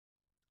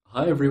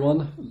Hi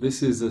everyone,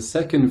 this is a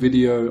second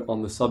video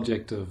on the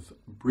subject of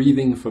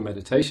breathing for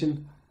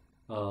meditation.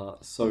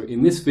 So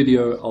in this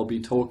video I'll be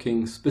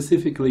talking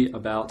specifically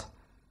about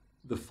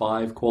the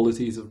 5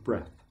 qualities of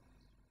breath.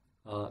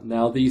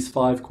 Now these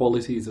 5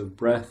 qualities of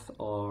breath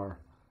are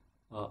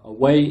a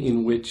way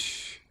in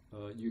which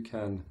you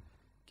can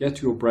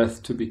get your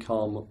breath to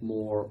become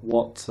more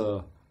what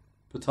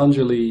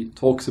Patanjali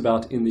talks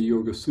about in the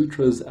Yoga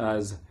Sutras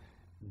as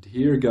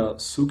Dirgha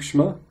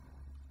Sukshma,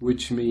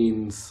 which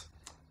means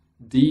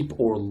deep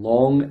or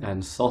long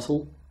and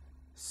subtle.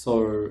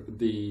 So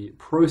the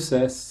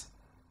process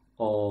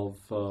of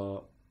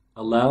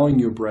allowing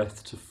your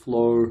breath to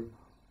flow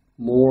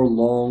more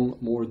long,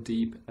 more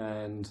deep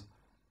and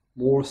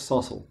more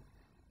subtle.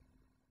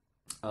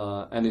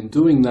 And in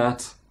doing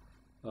that,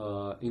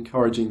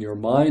 encouraging your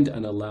mind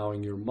and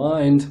allowing your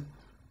mind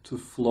to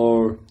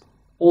flow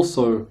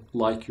also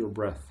like your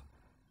breath.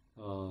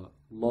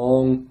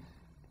 Long,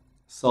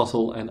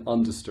 subtle and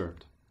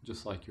undisturbed,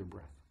 just like your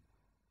breath.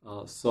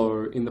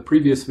 So in the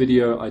previous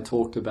video I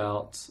talked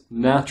about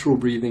natural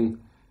breathing,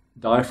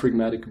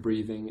 diaphragmatic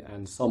breathing,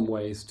 and some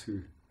ways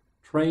to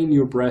train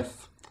your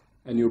breath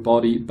and your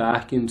body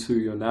back into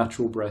your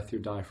natural breath,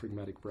 your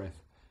diaphragmatic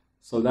breath.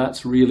 So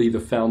that's really the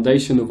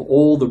foundation of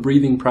all the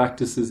breathing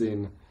practices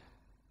in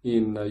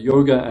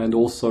yoga, and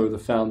also the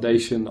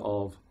foundation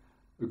of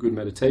a good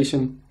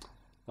meditation.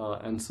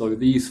 And so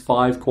these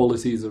 5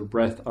 qualities of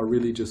breath are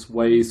really just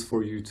ways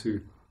for you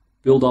to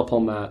build up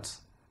on that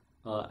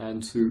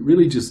and to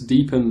really just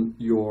deepen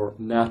your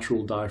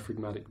natural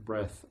diaphragmatic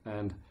breath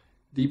and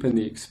deepen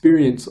the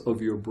experience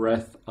of your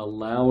breath,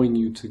 allowing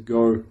you to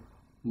go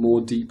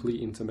more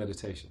deeply into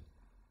meditation.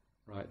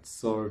 Right,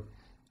 so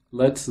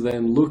let's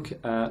then look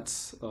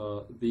at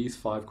these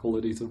 5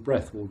 qualities of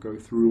breath. We'll go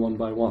through one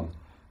by one.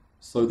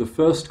 So the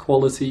first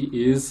quality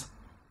is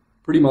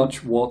pretty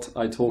much what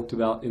I talked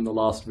about in the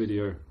last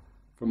video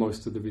for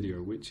most of the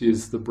video, which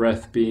is the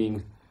breath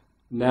being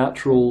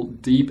natural,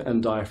 deep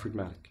and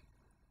diaphragmatic.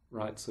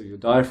 Right, so your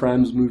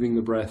diaphragm's moving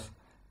the breath,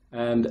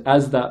 and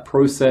as that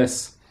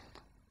process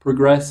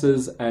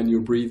progresses and you're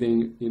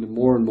breathing in a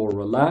more and more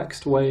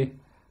relaxed way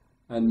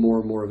and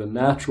more of a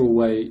natural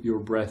way, your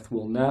breath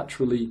will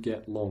naturally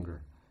get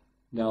longer.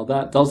 Now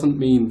that doesn't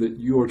mean that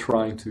you are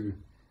trying to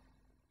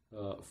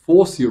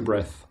force your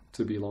breath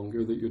to be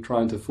longer, that you're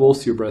trying to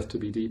force your breath to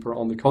be deeper.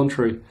 On the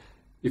contrary,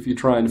 if you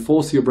try and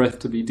force your breath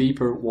to be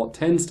deeper, what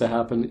tends to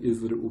happen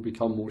is that it will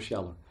become more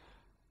shallow.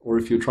 Or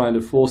if you're trying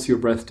to force your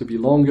breath to be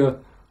longer,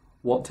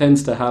 what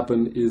tends to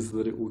happen is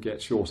that it will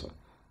get shorter.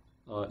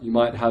 You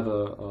might have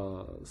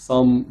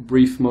some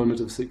brief moment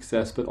of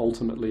success, but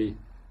ultimately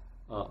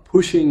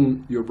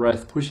pushing your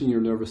breath, pushing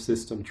your nervous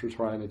system to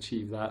try and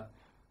achieve that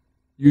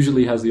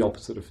usually has the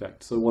opposite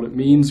effect. So what it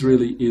means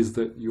really is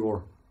that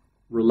you're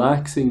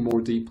relaxing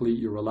more deeply,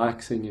 you're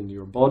relaxing in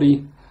your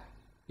body,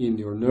 in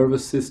your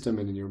nervous system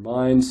and in your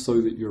mind, so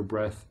that your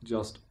breath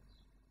just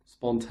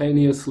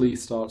spontaneously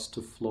starts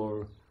to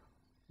flow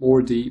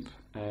more deep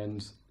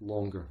and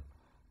longer.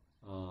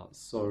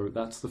 So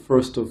that's the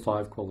first of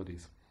 5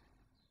 qualities.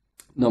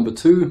 Number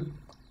 2,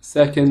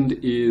 second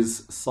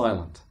is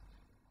silent.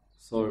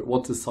 So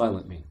what does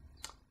silent mean?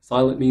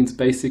 Silent means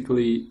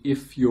basically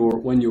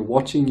when you're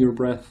watching your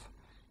breath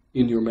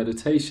in your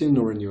meditation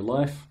or in your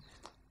life,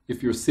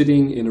 if you're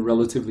sitting in a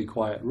relatively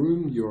quiet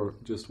room, you're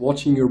just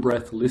watching your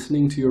breath,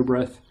 listening to your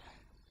breath.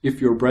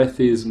 If your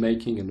breath is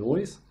making a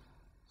noise,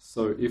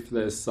 so if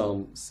there's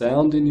some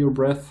sound in your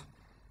breath,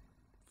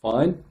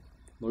 fine,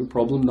 no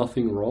problem,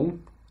 nothing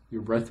wrong.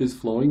 Your breath is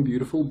flowing,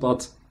 beautiful,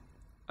 but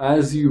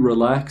as you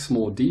relax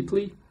more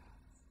deeply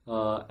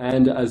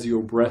and as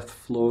your breath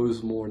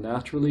flows more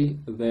naturally,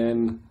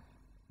 then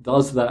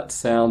does that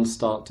sound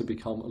start to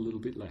become a little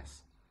bit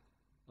less?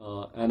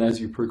 And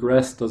as you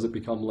progress, does it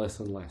become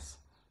less and less?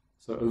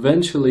 So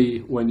eventually,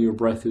 when your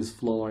breath is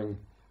flowing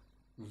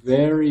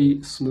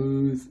very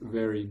smooth,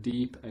 very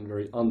deep, and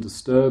very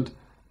undisturbed,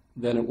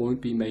 then it won't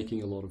be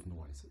making a lot of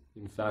noise.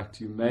 In fact,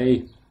 you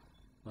may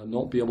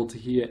not be able to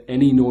hear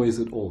any noise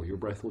at all. Your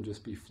breath will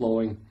just be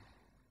flowing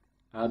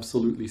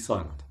absolutely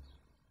silent.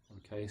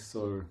 Okay,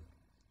 so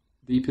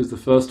deep is the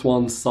first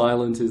one,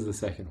 silent is the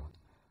second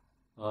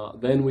one.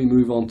 Then we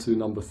move on to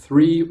number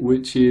 3,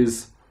 which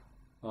is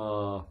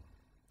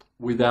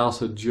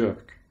without a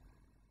jerk.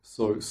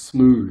 So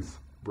smooth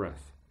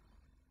breath.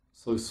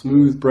 So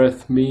smooth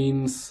breath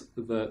means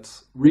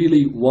that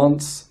really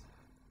once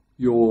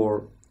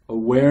your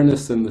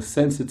awareness and the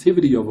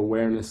sensitivity of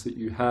awareness that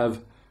you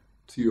have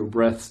to your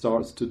breath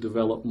starts to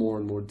develop more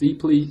and more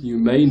deeply, you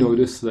may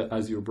notice that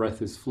as your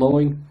breath is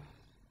flowing,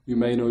 you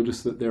may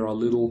notice that there are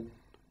little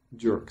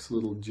jerks,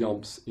 little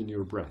jumps in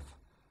your breath.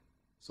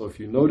 So if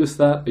you notice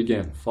that,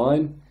 again,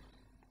 fine.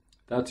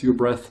 That's your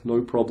breath,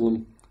 no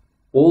problem.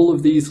 All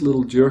of these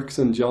little jerks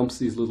and jumps,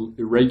 these little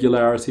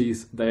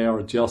irregularities, they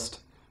are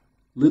just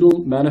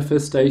little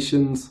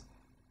manifestations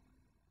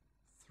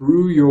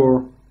through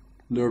your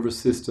nervous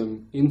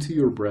system into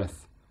your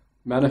breath,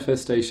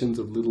 manifestations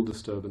of little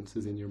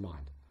disturbances in your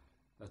mind.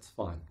 That's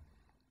fine.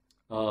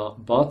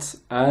 But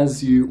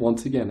as you,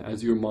 once again,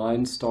 as your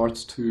mind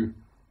starts to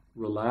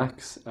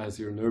relax, as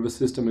your nervous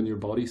system and your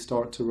body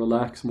start to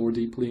relax more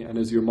deeply, and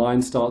as your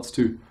mind starts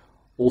to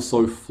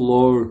also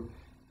flow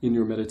in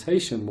your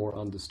meditation more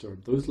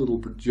undisturbed, those little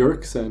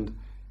jerks and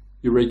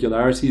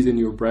irregularities in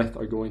your breath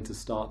are going to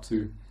start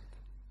to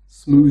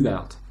smooth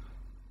out.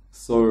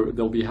 So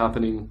they'll be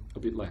happening a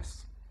bit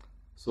less.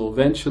 So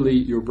eventually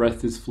your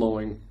breath is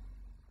flowing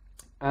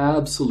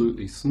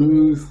absolutely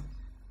smooth,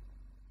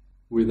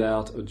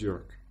 without a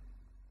jerk,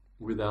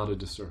 without a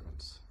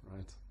disturbance,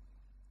 right?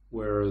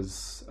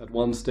 Whereas at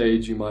one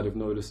stage you might have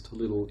noticed a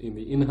little in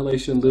the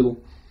inhalation,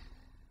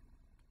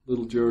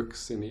 little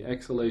jerks, in the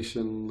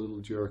exhalation,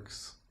 little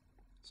jerks.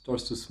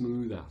 Starts to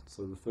smooth out.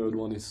 So the third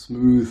one is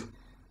smooth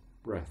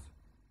breath.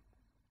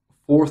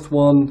 Fourth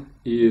one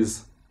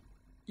is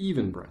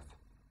even breath.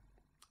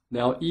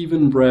 Now,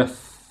 even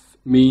breath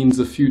means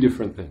a few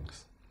different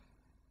things.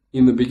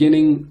 In the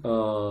beginning,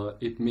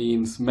 it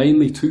means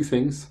mainly two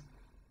things.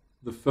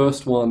 The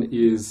first one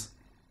is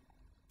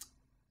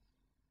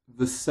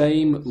the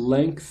same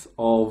length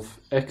of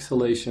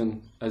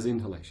exhalation as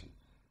inhalation.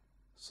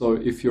 So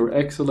if your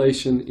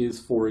exhalation is,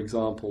 for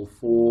example,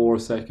 4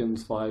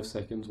 seconds, 5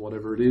 seconds,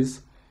 whatever it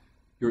is,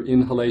 your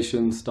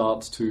inhalation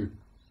starts to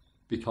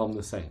become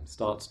the same,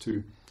 starts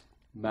to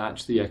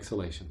match the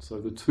exhalation.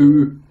 So the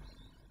two,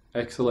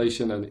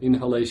 exhalation and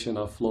inhalation,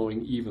 are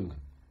flowing evenly,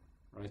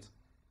 right?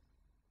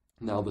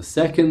 Now the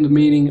second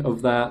meaning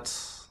of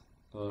that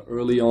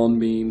early on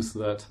means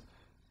that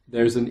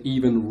there's an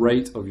even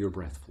rate of your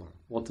breath flow.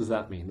 What does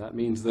that mean? That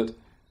means that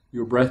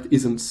your breath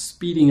isn't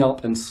speeding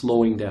up and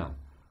slowing down,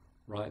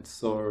 right?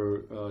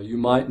 So you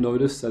might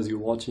notice as you're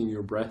watching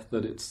your breath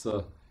that it's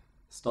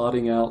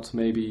starting out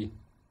maybe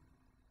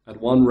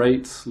at one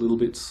rate, a little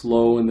bit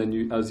slow, and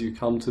then as you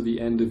come to the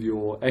end of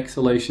your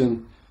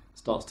exhalation, it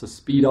starts to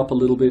speed up a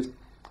little bit.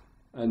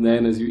 And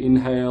then as you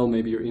inhale,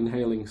 maybe you're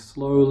inhaling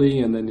slowly,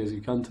 and then as you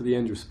come to the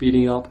end, you're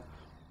speeding up,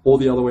 or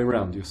the other way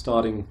around. You're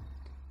starting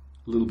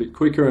a little bit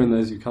quicker, and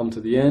as you come to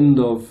the end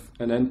of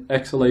an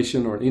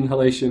exhalation or an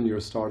inhalation,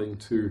 you're starting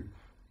to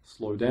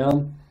slow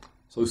down.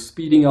 So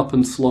speeding up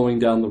and slowing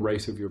down the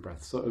rate of your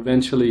breath. So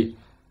eventually,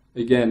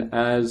 again,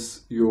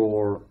 as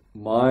your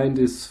mind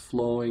is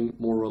flowing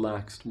more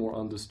relaxed, more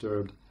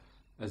undisturbed,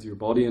 as your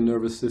body and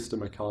nervous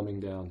system are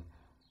calming down,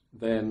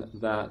 then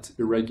that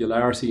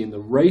irregularity in the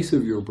rate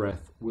of your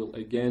breath will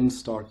again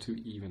start to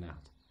even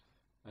out.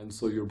 And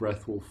so your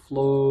breath will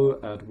flow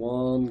at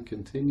one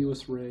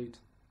continuous rate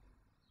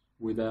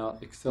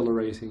without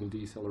accelerating,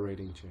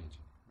 decelerating,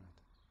 changing.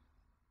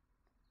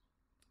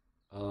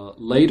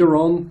 Later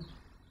on,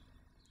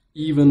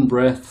 even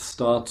breath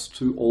starts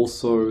to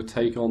also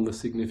take on the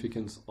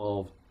significance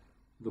of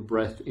the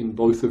breath in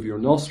both of your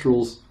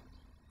nostrils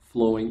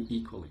flowing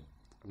equally.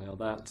 Now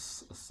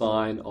that's a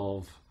sign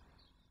of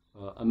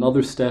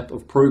another step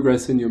of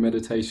progress in your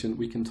meditation.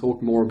 We can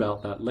talk more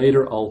about that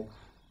later. I'll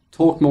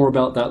talk more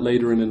about that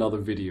later in another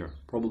video,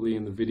 probably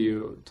in the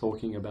video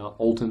talking about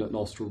alternate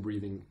nostril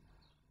breathing,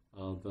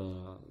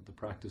 the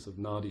practice of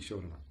Nadi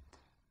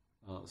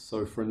Shodhana.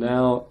 So for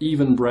now,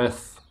 even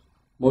breath,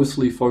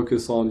 mostly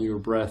focus on your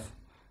breath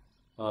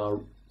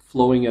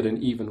flowing at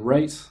an even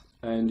rate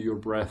and your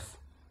breath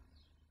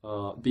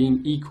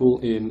being equal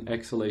in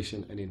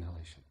exhalation and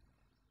inhalation.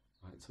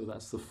 Right, so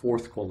that's the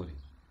fourth quality.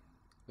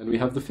 Then we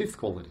have the fifth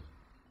quality.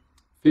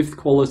 Fifth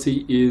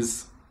quality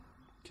is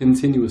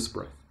continuous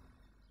breath.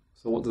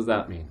 So what does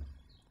that mean?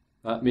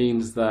 That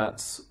means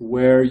that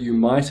where you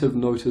might have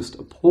noticed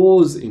a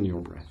pause in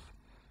your breath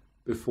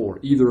before,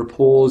 either a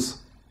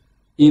pause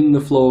in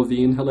the flow of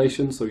the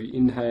inhalation, so you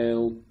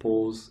inhale,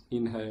 pause,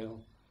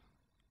 inhale,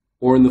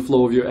 or in the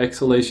flow of your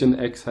exhalation,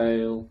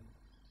 exhale,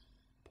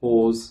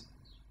 pause,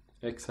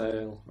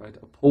 exhale, right?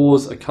 A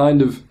pause, a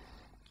kind of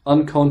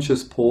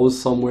unconscious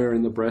pause somewhere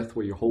in the breath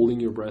where you're holding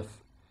your breath.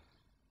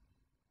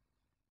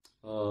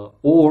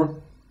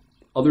 Or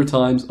other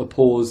times a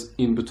pause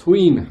in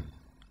between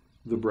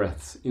the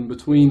breaths, in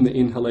between the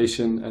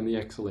inhalation and the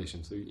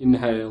exhalation. So you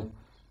inhale,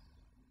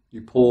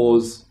 you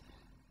pause,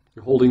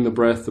 you're holding the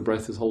breath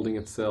is holding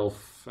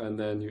itself, and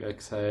then you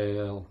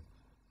exhale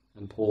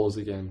and pause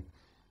again.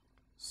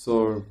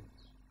 So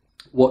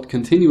what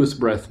continuous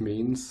breath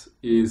means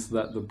is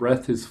that the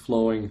breath is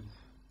flowing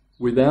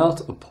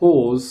without a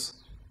pause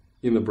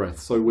in the breath.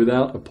 So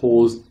without a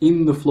pause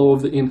in the flow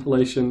of the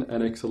inhalation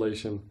and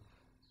exhalation.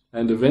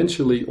 And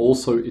eventually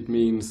also it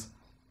means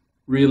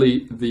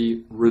really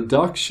the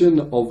reduction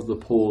of the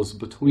pause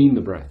between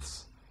the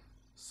breaths.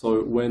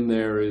 So when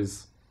there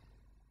is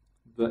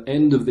the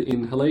end of the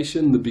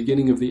inhalation, the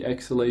beginning of the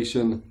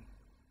exhalation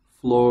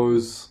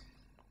flows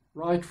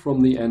right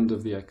from the end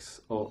of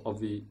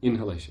the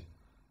inhalation.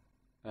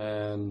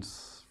 And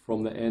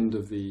from the end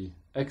of the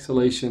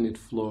exhalation, it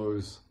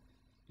flows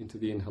into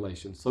the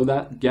inhalation. So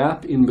that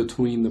gap in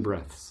between the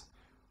breaths,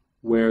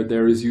 where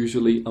there is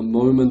usually a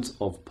moment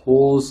of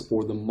pause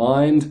or the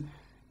mind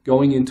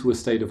going into a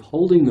state of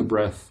holding the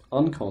breath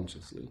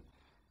unconsciously,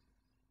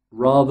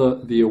 rather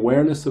the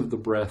awareness of the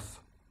breath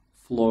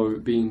flow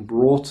being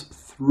brought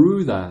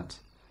through that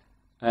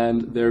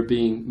and there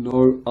being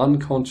no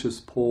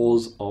unconscious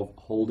pause of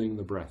holding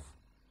the breath,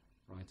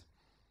 right?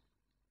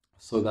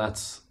 So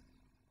that's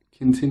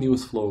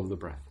continuous flow of the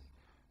breath,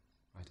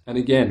 right? And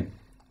again,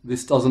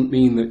 this doesn't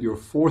mean that you're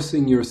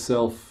forcing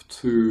yourself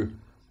to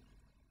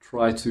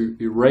try to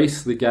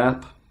erase the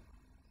gap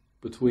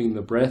between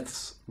the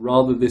breaths.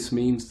 Rather, this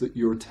means that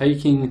you're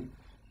taking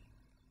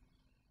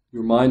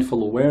your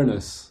mindful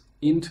awareness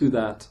into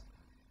that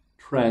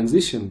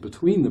transition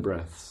between the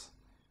breaths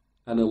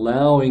and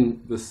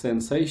allowing the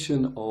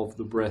sensation of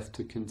the breath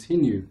to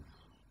continue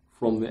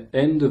from the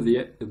end of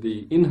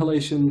the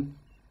inhalation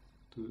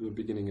to the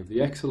beginning of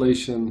the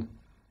exhalation,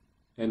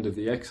 end of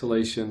the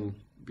exhalation,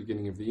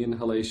 beginning of the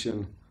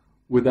inhalation,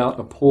 without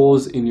a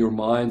pause in your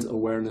mind's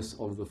awareness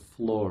of the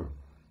flow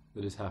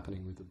that is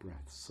happening with the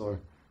breath. So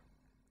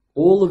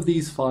all of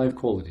these 5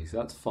 qualities,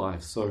 that's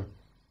 5. So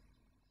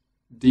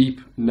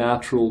deep,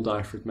 natural,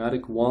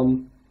 diaphragmatic,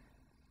 1,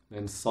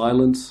 then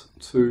silent,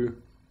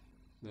 2,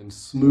 then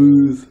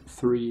smooth,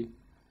 3,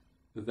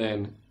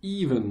 then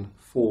even,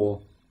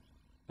 4,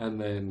 and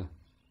then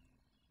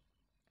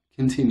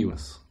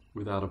continuous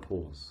without a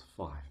pause,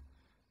 5.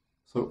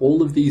 So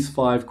all of these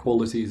 5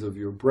 qualities of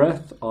your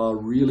breath are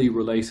really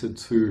related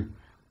to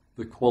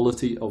the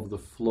quality of the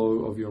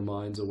flow of your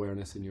mind's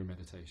awareness in your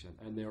meditation.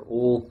 And they're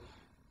all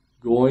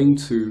going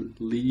to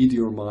lead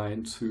your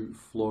mind to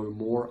flow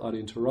more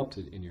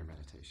uninterrupted in your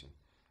meditation.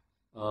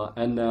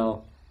 And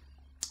now,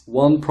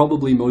 one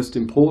probably most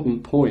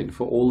important point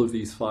for all of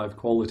these 5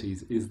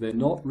 qualities is they're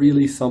not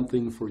really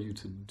something for you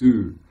to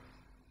do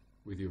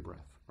with your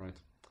breath, right?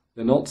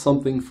 They're not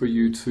something for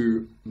you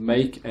to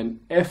make an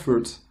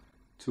effort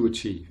to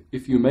achieve.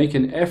 If you make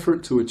an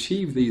effort to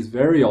achieve these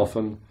very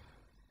often,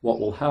 what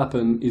will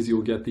happen is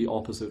you'll get the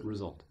opposite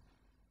result,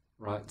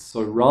 right?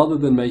 So rather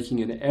than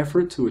making an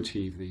effort to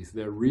achieve these,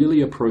 they're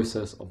really a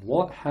process of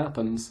what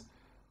happens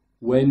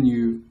when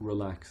you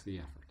relax the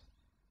effort,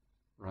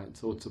 right?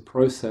 So it's a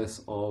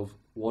process of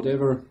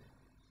whatever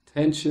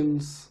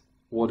tensions,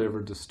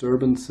 whatever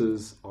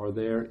disturbances are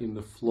there in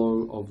the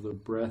flow of the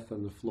breath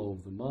and the flow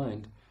of the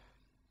mind,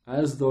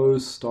 as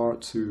those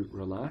start to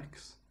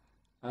relax,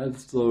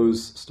 as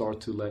those start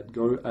to let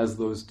go, as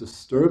those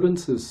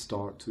disturbances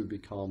start to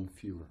become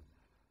fewer,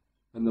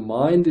 and the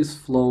mind is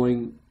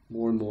flowing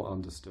more and more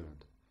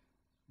undisturbed,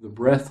 the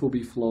breath will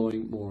be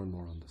flowing more and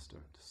more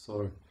undisturbed.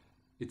 So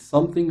it's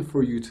something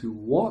for you to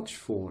watch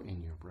for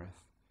in your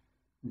breath,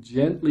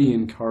 gently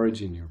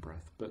encouraging your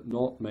breath, but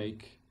not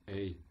make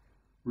a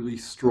really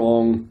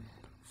strong,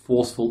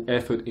 forceful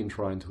effort in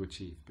trying to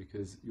achieve,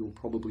 because you'll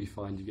probably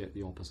find you get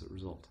the opposite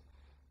result.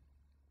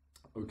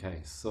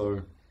 Okay,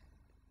 so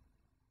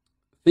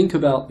think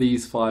about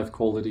these 5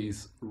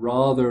 qualities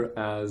rather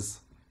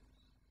as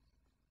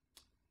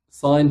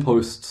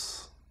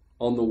signposts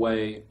on the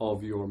way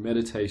of your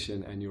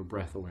meditation and your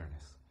breath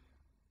awareness.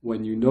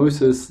 When you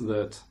notice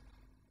that,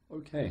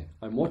 okay,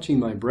 I'm watching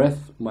my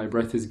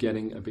breath is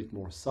getting a bit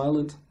more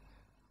silent,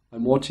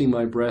 I'm watching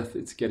my breath,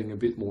 it's getting a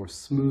bit more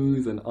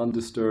smooth and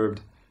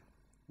undisturbed,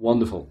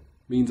 wonderful,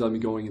 means I'm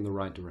going in the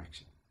right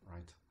direction,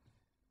 right?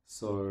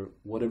 So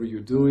whatever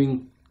you're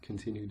doing,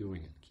 continue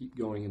doing it, keep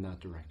going in that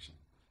direction.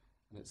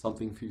 And it's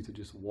something for you to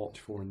just watch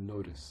for and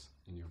notice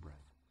in your breath.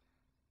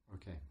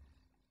 Okay.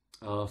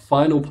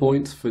 Final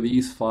points for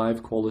these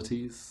 5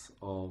 qualities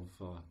of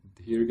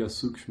Dirgha,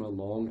 Sukshma,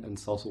 long and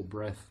subtle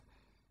breath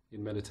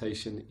in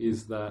meditation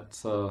is that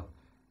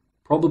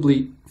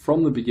probably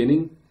from the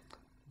beginning,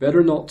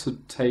 better not to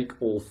take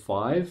all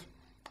 5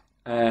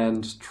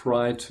 and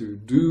try to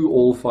do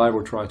all 5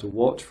 or try to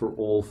watch for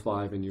all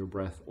 5 in your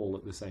breath all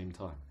at the same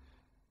time.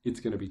 It's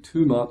going to be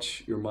too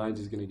much, your mind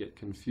is going to get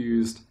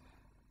confused,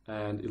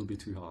 and it'll be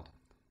too hard.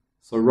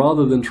 So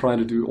rather than trying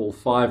to do all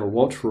 5 or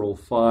watch for all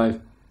 5,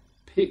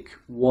 pick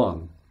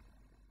one.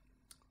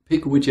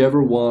 Pick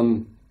whichever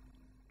one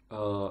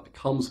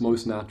comes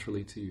most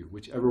naturally to you,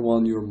 whichever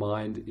one your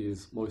mind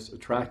is most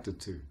attracted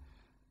to.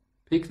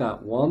 Pick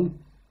that one,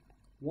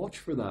 watch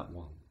for that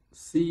one.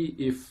 See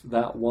if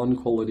that one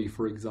quality,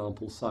 for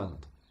example,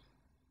 silent.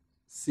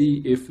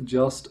 See if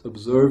just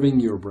observing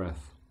your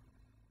breath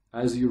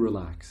as you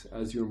relax,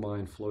 as your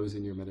mind flows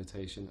in your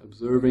meditation,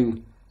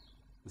 observing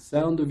the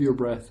sound of your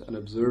breath and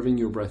observing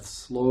your breath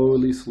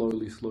slowly,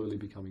 slowly, slowly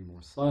becoming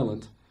more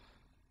silent.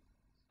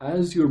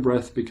 As your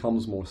breath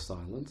becomes more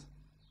silent,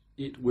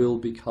 it will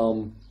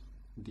become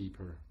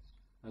deeper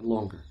and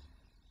longer.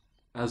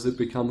 As it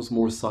becomes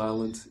more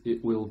silent,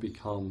 it will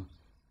become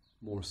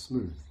more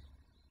smooth.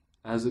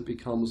 As it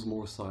becomes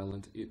more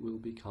silent, it will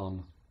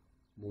become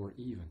more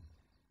even.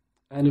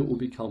 And it will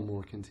become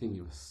more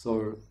continuous.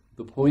 So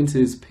the point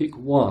is, pick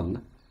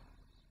one,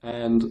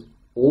 and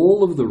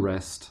all of the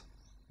rest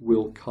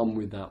will come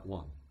with that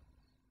one.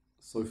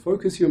 So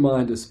focus your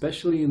mind,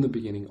 especially in the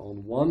beginning,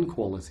 on one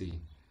quality,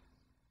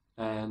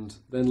 and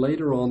then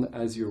later on,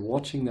 as you're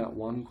watching that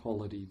one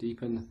quality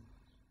deepen,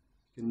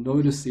 you can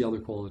notice the other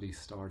qualities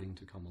starting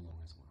to come along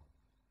as well.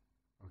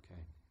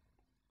 Okay,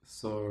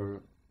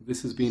 so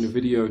this has been a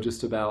video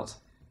just about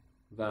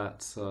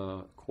that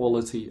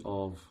quality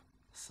of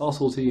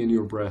subtlety in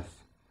your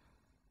breath,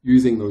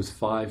 using those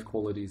 5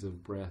 qualities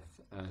of breath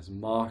as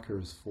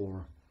markers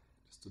for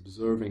just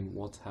observing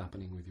what's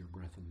happening with your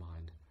breath and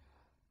mind.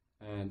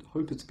 And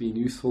hope it's been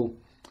useful.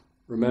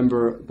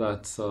 Remember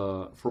that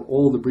for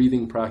all the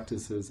breathing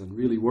practices and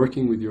really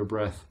working with your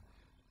breath,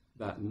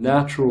 that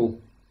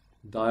natural,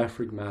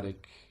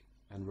 diaphragmatic,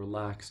 and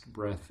relaxed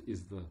breath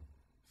is the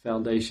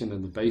foundation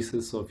and the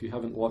basis. So if you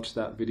haven't watched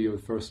that video,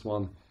 the first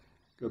one,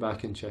 go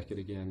back and check it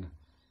again.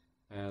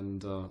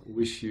 And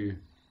wish you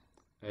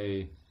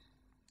a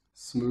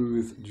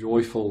smooth,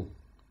 joyful,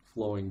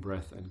 flowing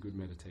breath and good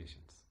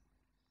meditations.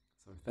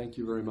 So thank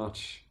you very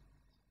much.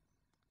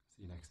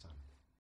 See you next time.